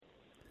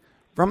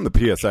From the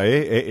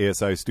PSIA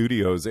AASI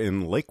studios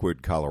in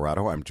Lakewood,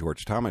 Colorado, I'm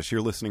George Thomas.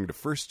 You're listening to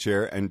First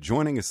Chair, and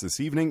joining us this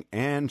evening,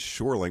 Anne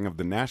Shorling of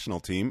the national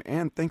team.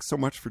 Anne, thanks so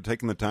much for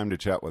taking the time to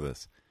chat with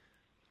us.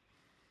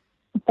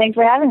 Thanks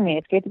for having me.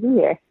 It's great to be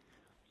here.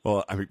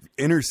 Well, I mean,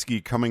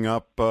 Interski coming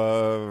up,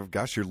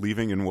 you're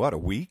leaving in what, a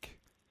week?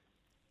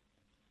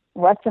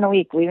 Less than a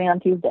week, leaving on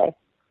Tuesday.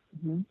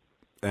 Mm-hmm.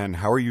 And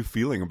how are you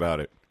feeling about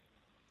it?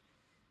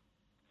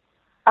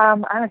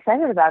 I'm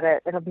excited about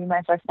it. It'll be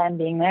my first time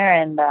being there,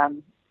 and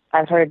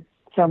I've heard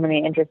so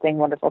many interesting,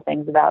 wonderful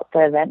things about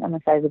the event. I'm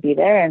excited to be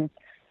there, and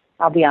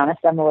I'll be honest,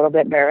 I'm a little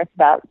bit nervous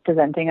about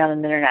presenting on an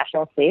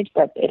international stage,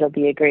 but it'll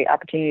be a great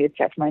opportunity to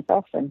stretch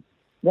myself, and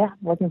yeah,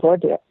 looking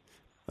forward to it.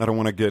 I don't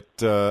want to get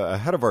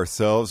ahead of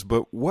ourselves,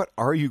 but what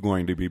are you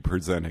going to be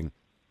presenting?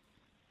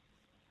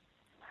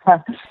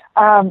 The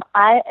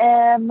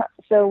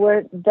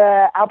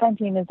Alpine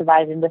team is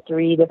divided into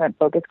 3 different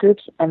focus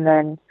groups, and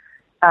then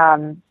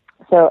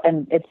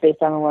and it's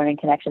based on the learning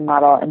connection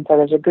model. And so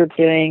there's a group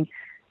doing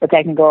the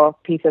technical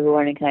piece of the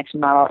learning connection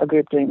model, a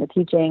group doing the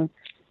teaching,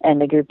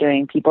 and a group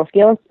doing people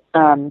skills.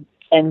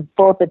 And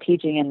both the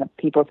teaching and the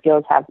people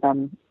skills have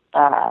some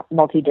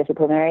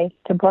multidisciplinary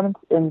components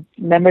and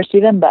members to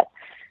them, but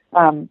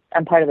I'm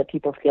part of the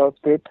people skills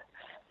group.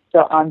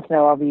 So on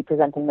snow, I'll be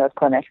presenting those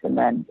clinics, and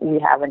then we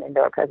have an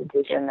indoor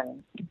presentation,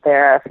 and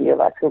there are a few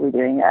of us who will be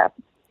doing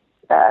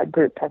a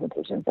group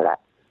presentation for that.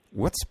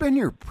 What's been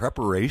your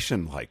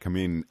preparation like? I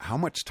mean, how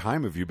much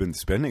time have you been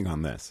spending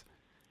on this?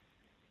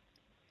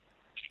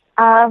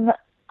 A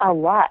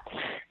lot.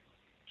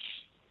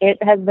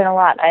 It has been a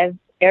lot.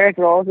 Eric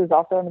Rolls is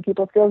also in the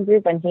people skills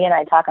group, and he and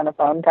I talk on the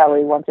phone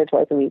probably once or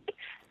twice a week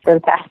for the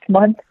past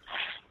month.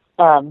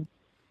 And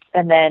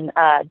then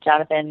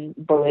Jonathan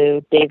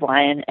Ballou, Dave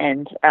Lyon,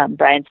 and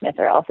Brian Smith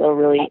are also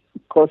really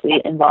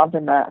closely involved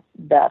in the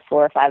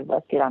 4 or 5 of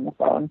us get on the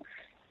phone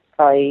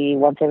probably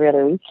once every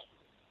other week.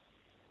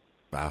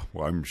 Wow.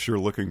 Well, I'm sure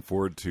looking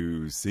forward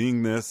to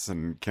seeing this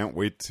and can't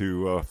wait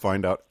to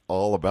find out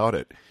all about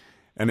it.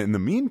 And in the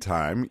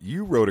meantime,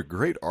 you wrote a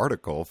great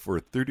article for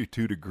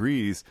 32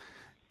 Degrees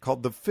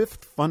called The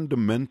Fifth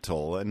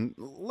Fundamental. And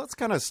let's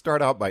kind of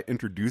start out by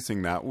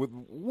introducing that.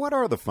 What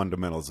are the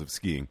fundamentals of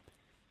skiing?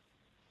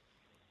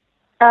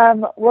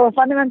 Well,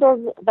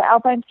 the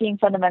Alpine skiing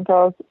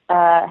fundamentals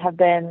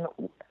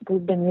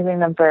we've been using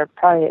them for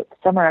probably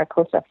somewhere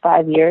close to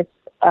 5 years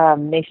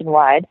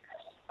nationwide.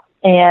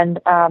 And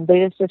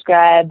they just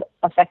describe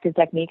effective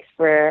techniques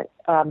for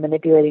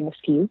manipulating the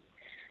ski.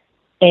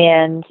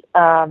 And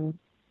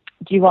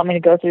do you want me to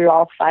go through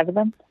all 5 of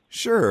them?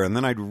 Sure, and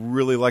then I'd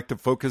really like to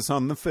focus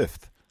on the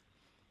 5th.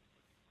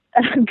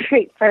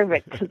 Great,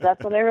 perfect, because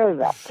that's what I wrote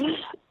about.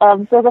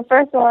 So the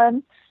first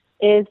one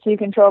is to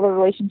control the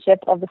relationship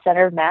of the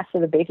center of mass to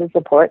the base of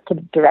support to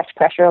direct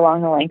pressure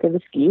along the length of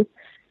the ski,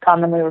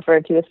 commonly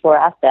referred to as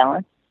 4-ass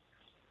balance.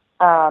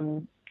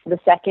 The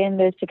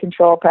second is to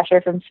control pressure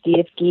from ski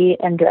to ski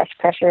and direct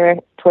pressure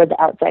toward the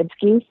outside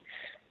ski,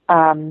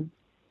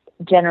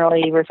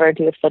 generally referred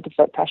to as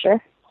foot-to-foot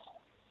pressure.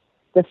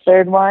 The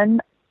third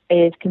one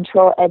is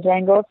control edge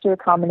angles through a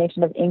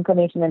combination of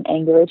inclination and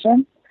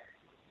angulation,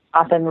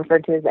 often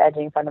referred to as the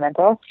edging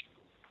fundamental.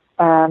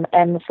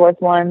 And the fourth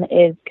one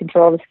is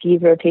control the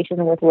ski's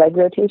rotation with leg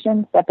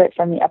rotation separate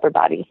from the upper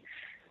body,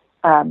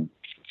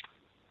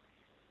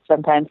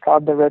 sometimes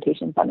called the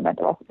rotation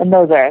fundamental. And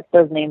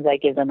those names I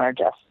give them are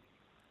just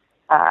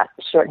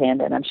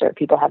shorthand, and I'm sure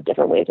people have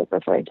different ways of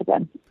referring to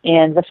them.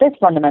 And the 5th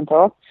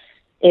fundamental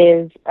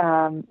is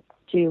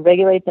to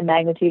regulate the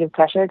magnitude of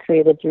pressure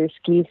created through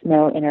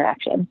ski-snow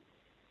interaction,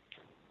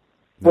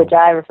 which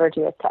I refer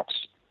to as touch.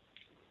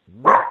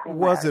 What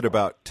was it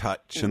about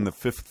touch and the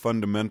 5th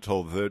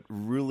fundamental that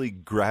really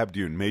grabbed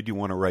you and made you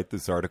want to write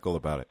this article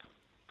about it?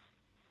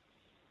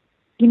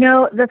 You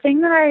know, the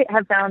thing that I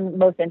have found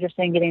most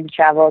interesting getting to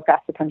travel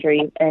across the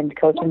country and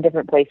coach in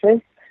different places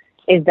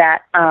is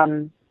that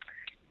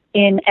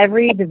in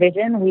every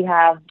division we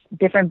have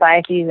different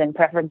biases and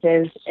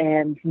preferences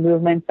and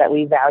movements that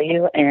we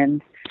value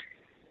and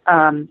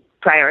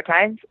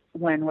prioritize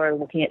when we're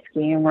looking at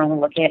skiing and when we're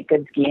looking at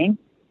good skiing.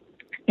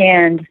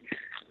 And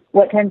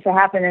what tends to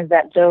happen is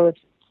that those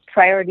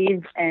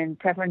priorities and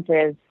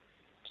preferences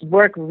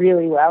work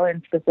really well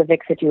in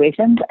specific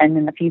situations, and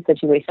in a few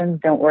situations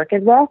don't work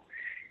as well.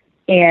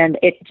 And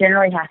it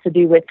generally has to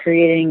do with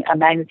creating a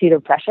magnitude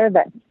of pressure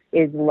that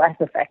is less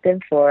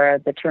effective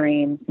for the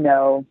terrain,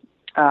 snow,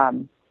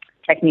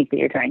 technique that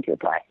you're trying to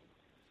apply.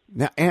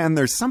 Now, Anne,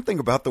 there's something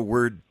about the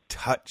word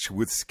touch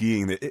with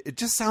skiing that it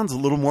just sounds a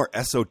little more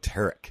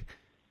esoteric.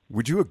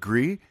 Would you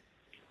agree?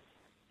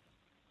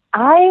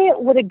 I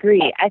would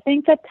agree. I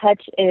think that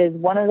touch is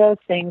one of those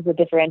things that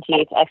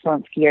differentiates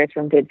excellent skiers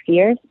from good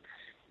skiers.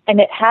 And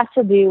it has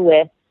to do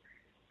with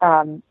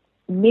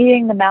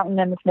meeting the mountain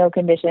and the snow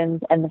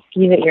conditions and the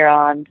ski that you're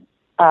on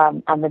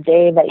the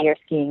day that you're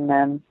skiing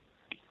them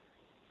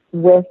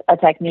with a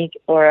technique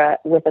or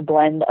with a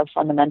blend of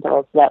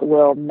fundamentals that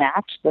will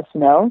match the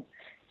snow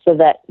so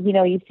that,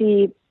 you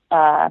see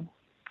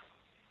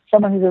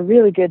someone who's a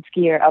really good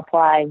skier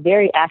apply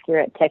very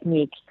accurate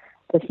technique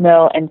the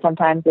snow. And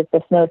sometimes if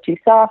the snow is too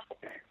soft,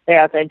 their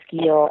outside ski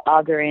will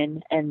auger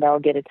in and they'll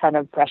get a ton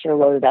of pressure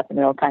loaded up and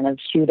it'll kind of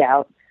shoot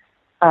out.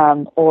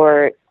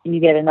 Or you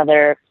get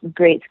another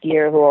great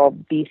skier who will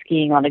be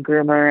skiing on a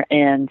groomer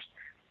and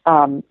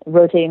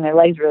rotating their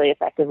legs really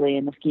effectively,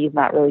 and the ski is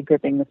not really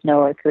gripping the snow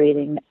or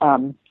creating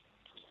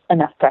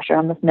enough pressure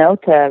on the snow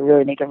to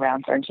really make a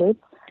round turn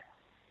shape.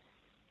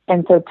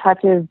 And so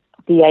touch is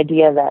the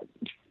idea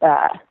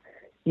that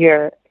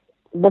you're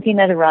looking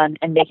at a run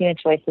and making a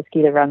choice to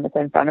ski the run that's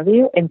in front of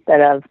you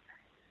instead of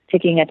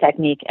picking a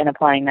technique and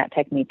applying that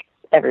technique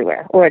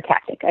everywhere, or a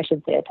tactic. I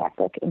should say a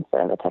tactic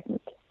instead of a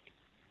technique.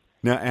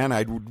 Now, Anne,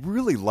 I would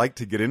really like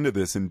to get into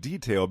this in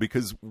detail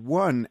because,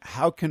 one,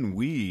 how can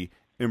we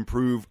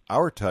improve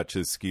our touch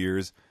as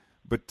skiers?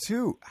 But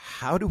two,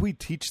 how do we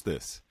teach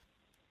this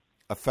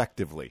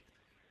effectively?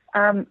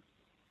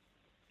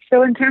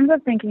 So in terms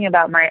of thinking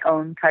about my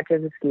own touch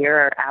as a skier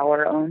or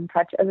our own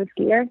touch as a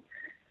skier,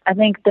 I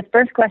think the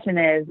first question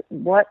is,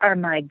 what are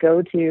my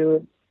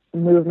go-to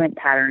movement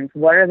patterns?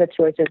 What are the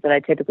choices that I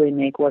typically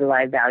make? What do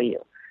I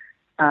value?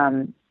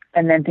 And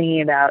then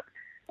thinking about,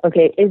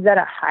 okay, is that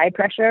a high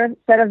pressure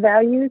set of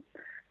values?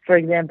 For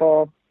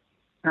example,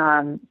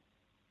 I've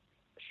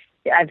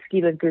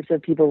skied with groups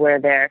of people where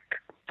they're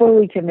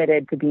fully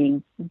committed to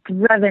being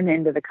driven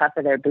into the cuff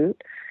of their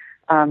boot,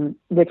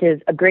 which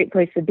is a great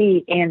place to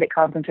be, and it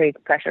concentrates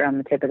pressure on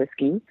the tip of the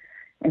ski.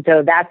 And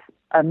so that's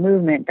a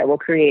movement that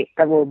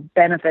will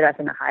benefit us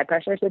in a high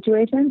pressure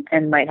situation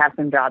and might have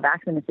some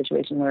drawbacks in a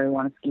situation where we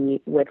want to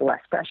ski with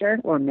less pressure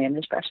or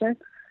manage pressure.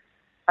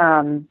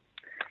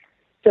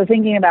 So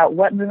thinking about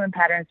what movement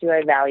patterns do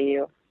I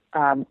value?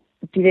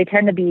 Do they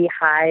tend to be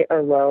high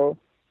or low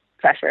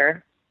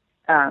pressure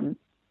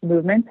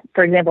movements?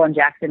 For example, in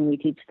Jackson, we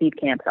teach speed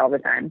camps all the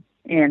time.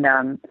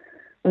 And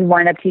we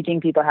wind up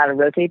teaching people how to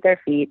rotate their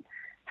feet,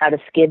 how to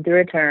skid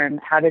through a turn,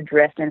 how to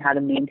drift, and how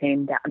to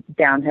maintain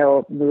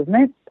downhill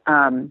movement.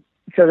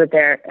 So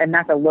that and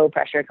that's a low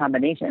pressure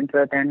combination, so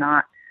that they're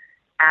not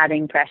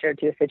adding pressure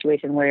to a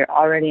situation where you're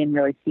already in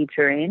really steep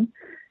terrain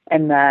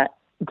and the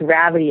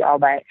gravity all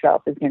by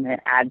itself is going to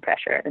add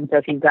pressure. And so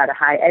if you've got a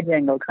high edge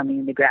angle coming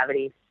into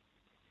gravity,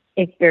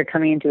 if you're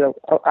coming into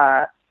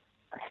a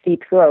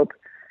steep slope,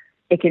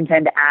 it can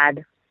tend to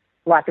add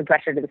lots of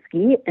pressure to the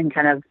ski and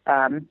kind of,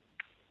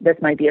 this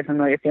might be a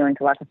familiar feeling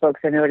to lots of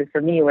folks. I know it is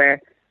for me,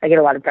 where I get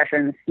a lot of pressure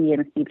in the ski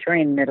in a steep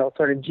terrain and it'll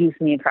sort of juice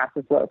me across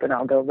the slope and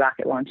I'll go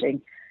rocket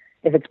launching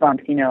if it's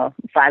bumps,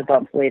 5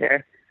 bumps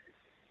later.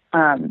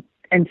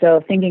 And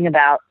so thinking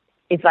about,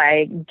 if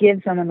I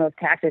give someone those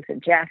tactics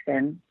at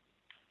Jackson,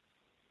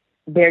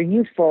 they're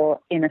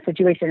useful in a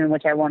situation in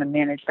which I want to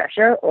manage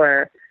pressure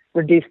or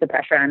reduce the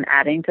pressure I'm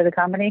adding to the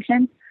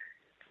combination.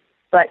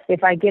 But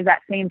if I give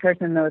that same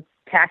person those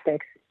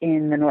tactics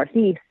in the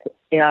Northeast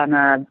on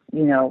a,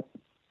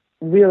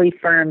 really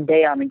firm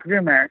day on the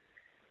groomer,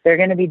 they're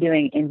going to be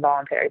doing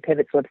involuntary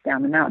pivot slips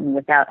down the mountain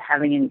without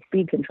having any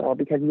speed control,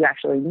 because you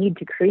actually need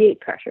to create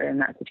pressure in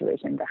that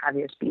situation to have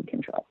your speed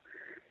control.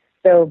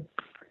 So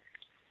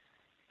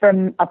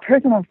from a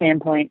personal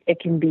standpoint, it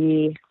can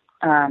be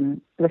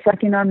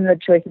reflecting on the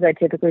choices I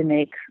typically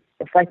make,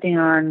 reflecting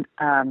on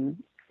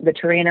the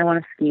terrain I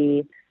want to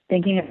ski,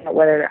 thinking about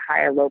whether they're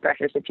high or low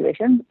pressure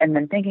situations, and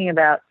then thinking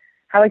about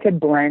how I could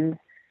blend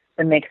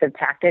the mix of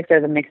tactics or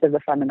the mix of the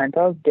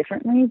fundamentals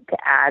differently to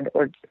add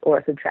or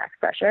subtract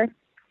pressure.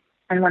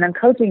 And when I'm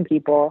coaching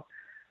people,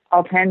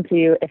 I'll tend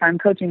to, if I'm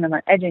coaching them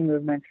on edging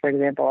movements, for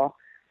example,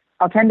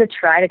 I'll tend to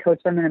try to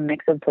coach them in a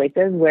mix of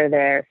places where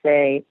they're,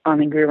 say, on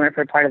the groomer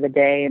for part of the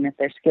day, and if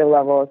their skill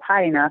level is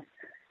high enough,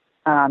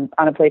 on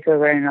a place where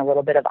we're in a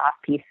little bit of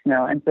off-piste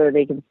snow. And so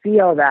they can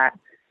feel that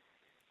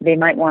they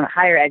might want a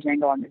higher edge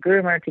angle on the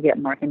groomer to get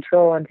more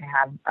control and to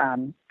have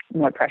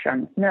more pressure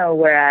on the snow,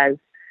 whereas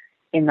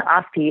in the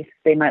off-piste,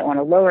 they might want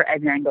a lower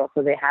edge angle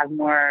so they have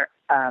more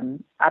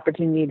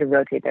opportunity to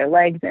rotate their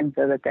legs and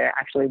so that they're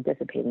actually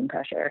dissipating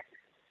pressure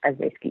as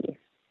they ski.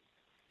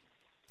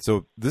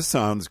 So this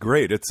sounds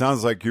great. It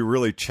sounds like you're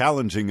really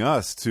challenging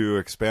us to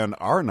expand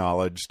our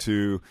knowledge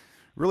to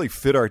really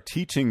fit our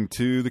teaching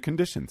to the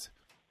conditions.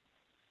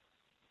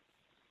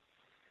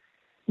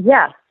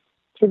 Yeah,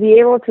 to be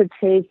able to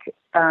take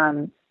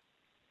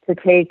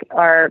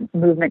our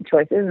movement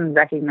choices and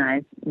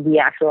recognize the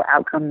actual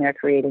outcome they're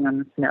creating on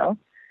the snow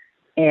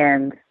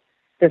and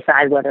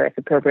decide whether it's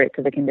appropriate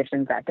to the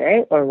conditions that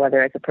day or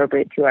whether it's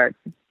appropriate to our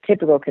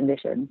typical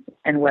conditions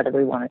and whether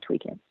we want to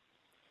tweak it.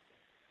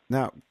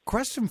 Now,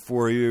 question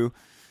for you.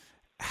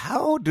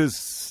 How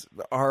does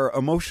our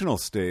emotional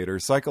state or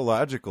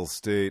psychological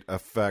state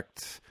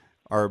affect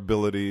our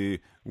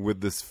ability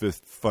with this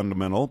fifth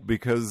fundamental?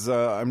 Because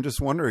I'm just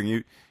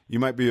wondering, you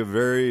might be a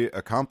very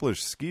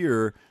accomplished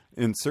skier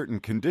in certain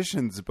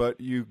conditions,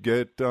 but you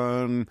get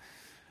on,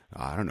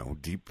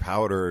 deep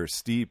powder,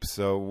 steeps,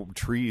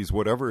 trees,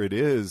 whatever it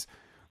is,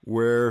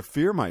 where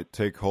fear might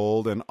take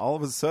hold, and all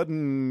of a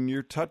sudden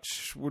your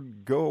touch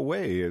would go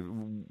away.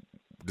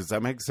 Does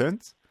that make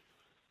sense?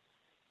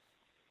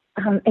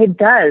 It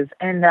does.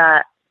 And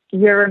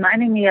you're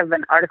reminding me of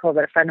an article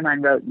that a friend of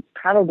mine wrote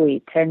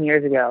probably 10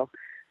 years ago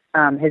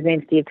His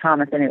name's Steve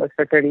Thomas, and it was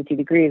for 32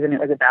 Degrees, and it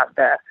was about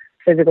the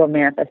physical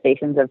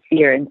manifestations of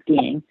fear in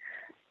skiing.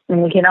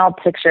 And we can all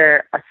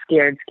picture a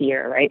scared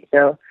skier, right?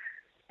 So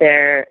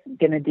they're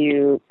going to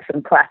do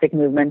some classic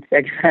movements.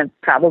 They're going to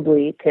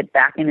probably tip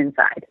back and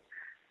inside.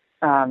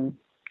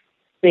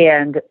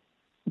 And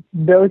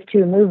those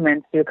two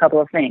movements do a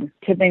couple of things.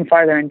 Tipping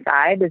farther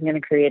inside is going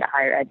to create a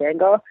higher edge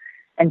angle,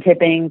 and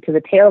tipping to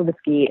the tail of the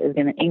ski is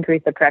going to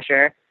increase the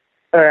pressure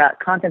or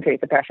concentrate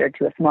the pressure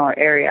to a smaller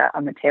area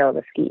on the tail of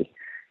the ski.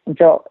 And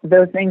so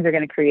those things are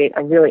going to create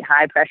a really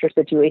high pressure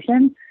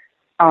situation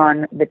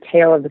on the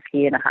tail of the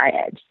ski and a high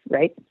edge,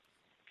 right?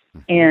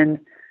 And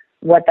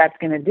what that's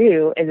going to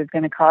do is it's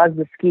going to cause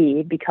the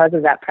ski, because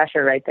of that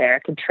pressure right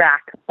there, to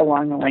track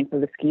along the length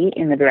of the ski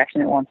in the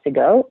direction it wants to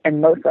go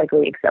and most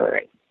likely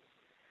accelerate.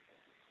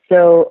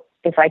 So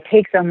if I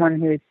take someone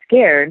who's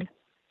scared,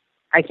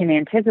 I can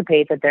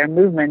anticipate that their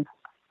movements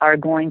are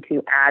going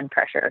to add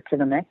pressure to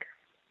the mix,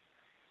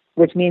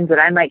 which means that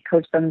I might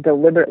coach them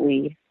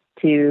deliberately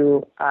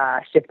to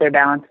shift their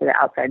balance to the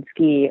outside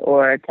ski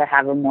or to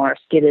have a more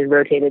skidded,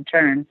 rotated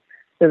turn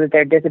so that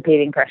they're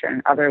dissipating pressure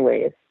in other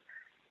ways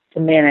to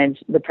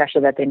manage the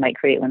pressure that they might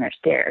create when they're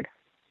scared.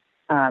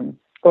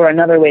 Or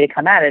another way to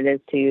come at it is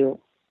to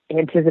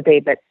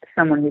anticipate that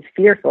someone who's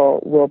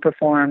fearful will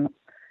perform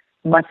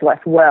much less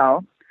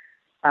well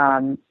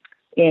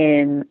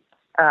in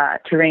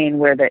terrain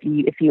where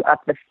if you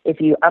up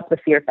the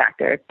fear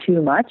factor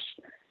too much,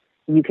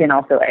 you can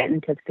also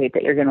anticipate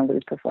that you're going to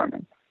lose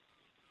performance.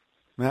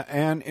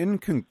 And in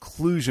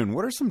conclusion,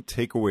 what are some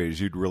takeaways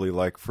you'd really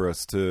like for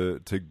us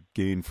to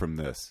gain from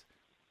this?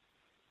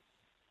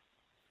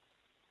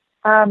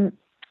 I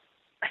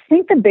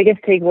think the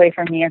biggest takeaway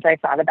for me as I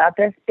thought about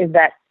this is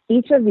that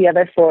each of the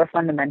other four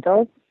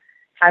fundamentals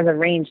has a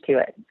range to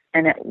it.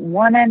 And at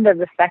one end of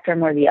the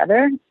spectrum or the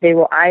other, they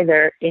will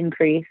either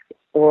increase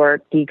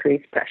or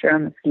decrease pressure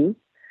on the ski.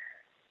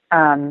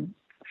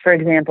 For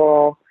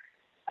example,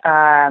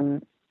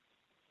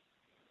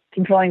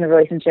 controlling the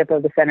relationship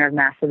of the center of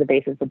mass to the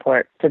base of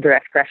support to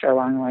direct pressure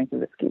along the length of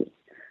the ski.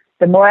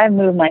 The more I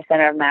move my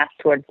center of mass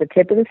towards the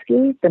tip of the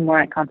ski, the more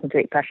I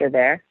concentrate pressure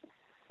there.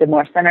 The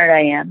more centered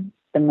I am,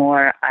 the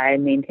more I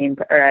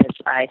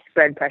I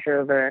spread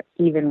pressure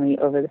evenly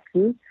over the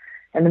ski.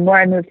 And the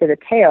more I move to the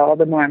tail,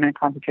 the more I'm going to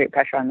concentrate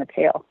pressure on the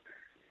tail.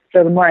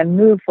 So the more I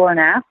move fore and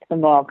aft, the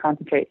more I'll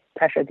concentrate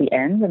pressure at the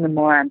end. And the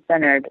more I'm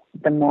centered,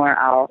 the more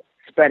I'll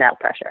spread out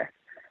pressure.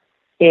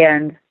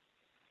 And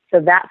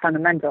so that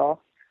fundamental,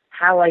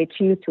 how I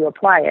choose to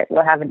apply it,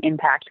 will have an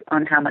impact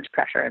on how much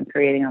pressure I'm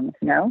creating on the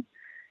snow.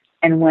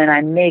 And when I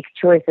make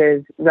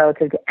choices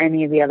relative to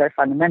any of the other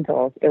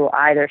fundamentals, it will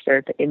either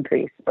serve to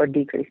increase or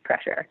decrease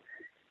pressure.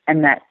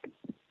 And that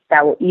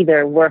will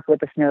either work with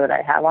the snow that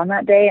I have on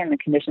that day and the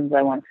conditions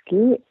I want to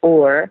ski,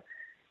 or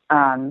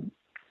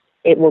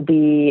it will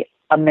be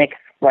a mix,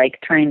 like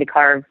trying to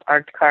carve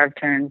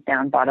turns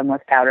down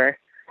bottomless powder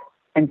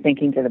and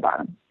sinking to the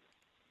bottom.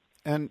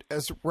 And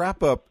as a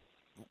wrap up,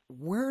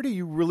 where do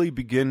you really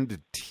begin to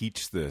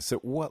teach this?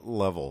 At what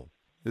level?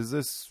 Is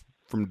this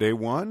from day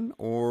one,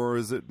 or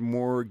is it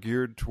more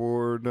geared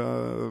toward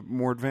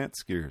more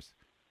advanced skiers?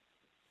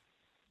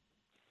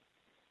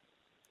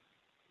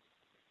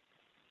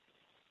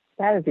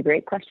 That is a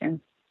great question.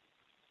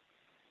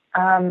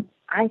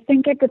 I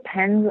think it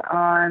depends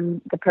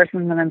on the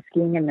person that I'm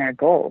skiing and their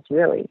goals,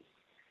 really.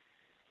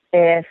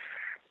 If,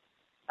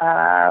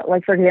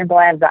 like, for example,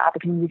 I have the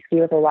opportunity to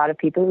ski with a lot of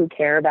people who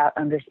care about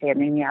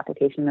understanding the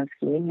application of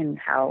skiing and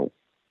how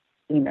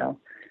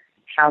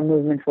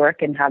movements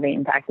work and how they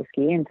impact the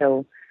ski. And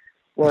so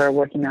we're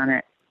working on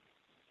it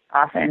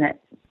often at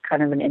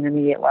kind of an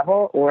intermediate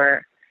level.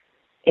 Or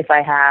if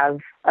I have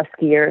a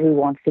skier who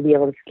wants to be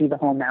able to ski the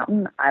whole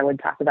mountain, I would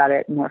talk about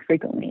it more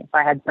frequently. If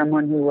I had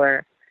someone who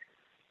were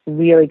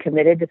really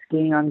committed to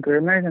skiing on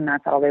groomers and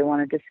that's all they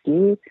wanted to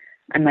ski,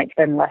 I might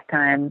spend less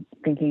time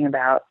thinking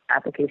about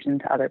application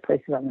to other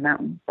places on the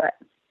mountain. But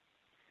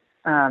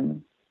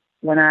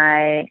when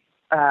I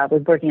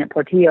was working at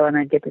Portillo and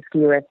I'd get to ski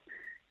with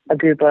a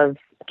group of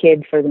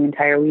kids for the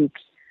entire week,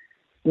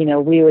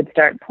 we would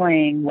start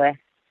playing with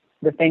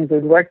the things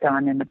we'd worked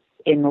on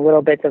in the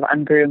little bits of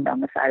ungroomed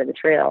on the side of the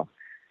trail.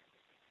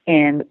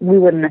 And we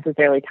wouldn't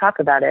necessarily talk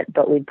about it,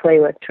 but we'd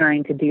play with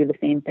trying to do the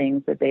same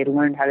things that they'd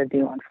learned how to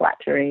do on flat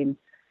terrain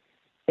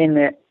in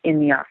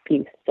the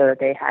off-piste, so that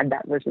they had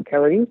that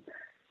versatility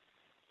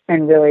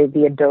and really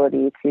the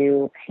ability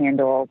to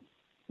handle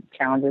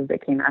challenges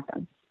that came at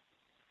them.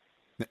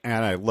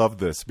 And I love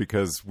this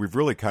because we've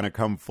really kind of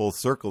come full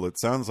circle. It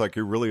sounds like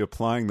you're really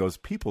applying those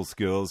people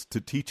skills to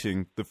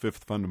teaching the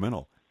fifth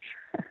fundamental.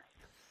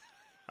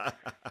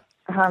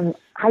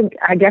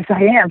 I guess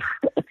I am.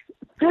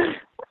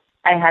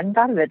 I hadn't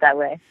thought of it that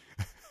way.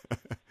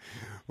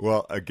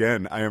 Well,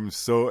 again, I am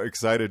so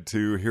excited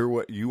to hear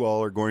what you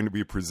all are going to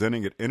be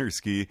presenting at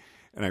Interski,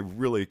 and I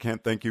really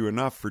can't thank you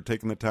enough for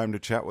taking the time to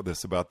chat with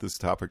us about this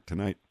topic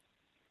tonight.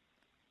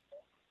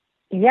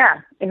 Yeah,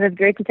 it was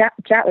great to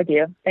chat with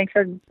you. Thanks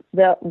for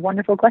the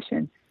wonderful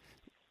question.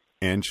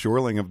 Ann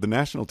Shorling of the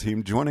national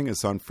team joining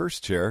us on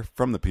First Chair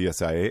from the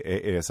PSIA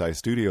AASI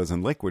studios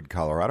in Lakewood,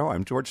 Colorado.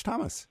 I'm George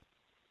Thomas.